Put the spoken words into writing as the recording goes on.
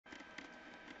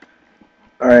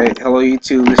Alright, hello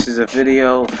YouTube. This is a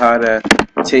video of how to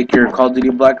take your Call of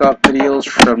Duty Black Ops videos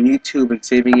from YouTube and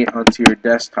saving it onto your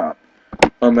desktop.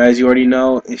 As you already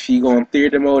know, if you go on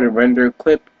theater mode and render a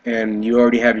clip and you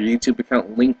already have your YouTube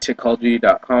account linked to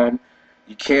CallOfDuty.com,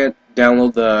 you can't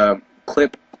download the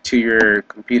clip to your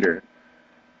computer.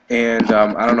 And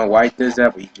I don't know why it does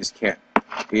that, but you just can't.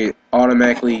 It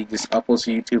automatically just uploads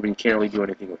to YouTube and you can't really do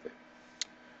anything with it.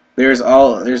 There's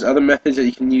other methods that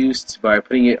you can use by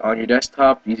putting it on your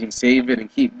desktop using SaveIt and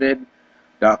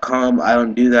KeepVid.com. I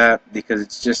don't do that because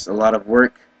it's just a lot of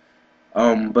work.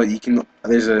 But you can.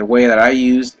 There's a way that I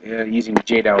use using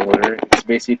JDownloader. It's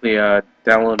basically a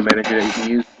download manager that you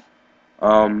can use.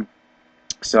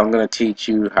 So I'm gonna teach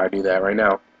you how to do that right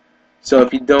now. So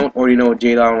if you don't already know what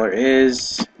JDownloader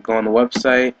is, go on the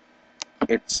website.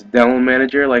 It's download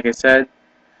manager, like I said.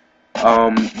 You're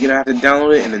gonna have to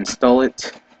download it and install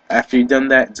it. After you've done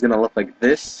that, it's going to look like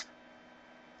this.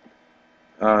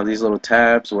 These little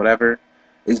tabs, whatever.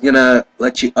 It's going to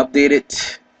let you update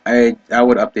it. I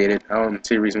would update it. I don't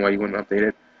see a reason why you wouldn't update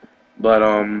it. But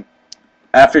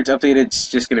after it's updated, it's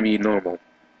just going to be normal.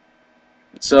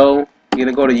 So, you're going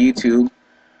to go to YouTube.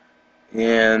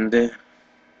 And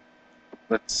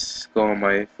let's go on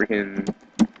my freaking...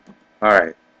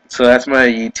 Alright. So that's my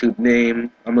YouTube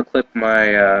name. I'm going to click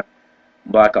my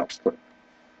Black Ops clip.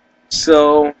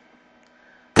 So,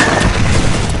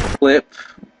 clip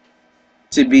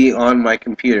to be on my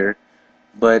computer,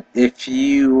 but if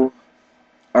you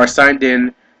are signed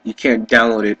in, you can't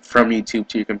download it from YouTube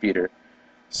to your computer.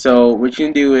 So what you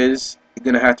can do is you're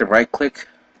gonna have to right click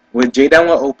with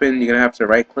JDownload open. You're gonna have to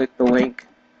right click the link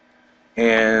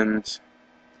and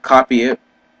copy it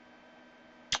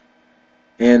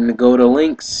and go to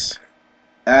links,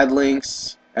 add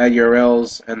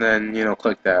URLs, and then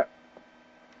click that.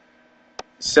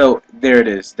 So there it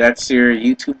is. That's your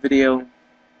YouTube video.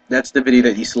 That's the video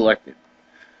that you selected.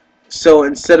 So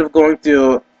instead of going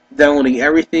through downloading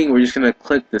everything, we're just going to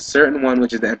click the certain one,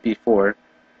 which is the MP4,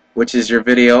 which is your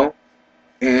video,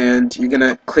 and you're going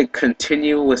to click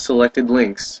continue with selected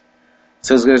links.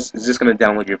 So it's just going to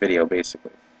download your video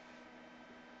basically.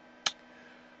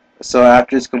 So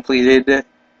after it's completed,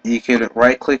 you can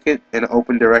right click it and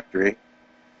open directory.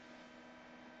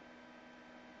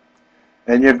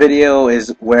 And your video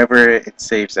is wherever it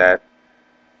saves at.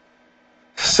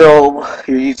 So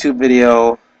your YouTube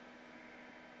video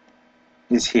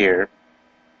is here.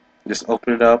 Just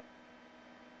open it up.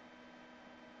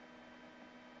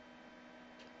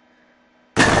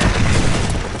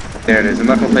 There it is. I'm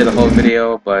not gonna play the whole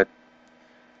video, but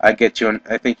I get you.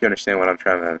 I think you understand what I'm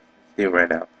trying to do right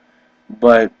now.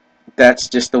 But that's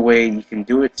just the way you can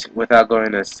do it without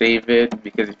going to save it.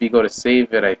 Because if you go to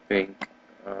save it, I think.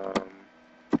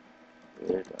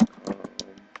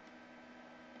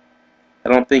 I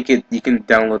don't think you can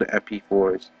download the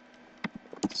MP4s.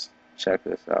 Let's check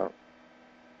this out.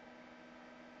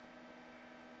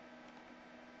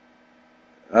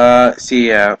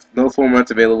 Yeah, no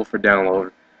formats available for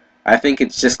download. I think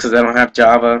it's just because I don't have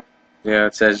Java. Yeah,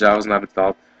 it says Java's not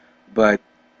installed. But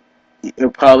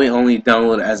it'll probably only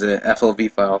download as a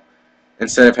FLV file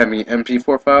instead of having an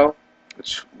MP4 file,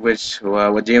 which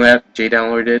what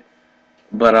JDownloader did.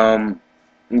 But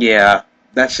yeah,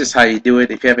 that's just how you do it.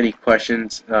 If you have any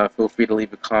questions, feel free to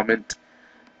leave a comment.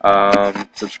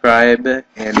 Subscribe,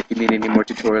 and if you need any more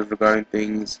tutorials regarding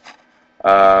things,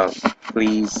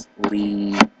 please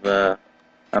leave a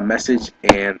message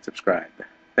and subscribe.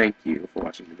 Thank you for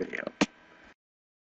watching the video.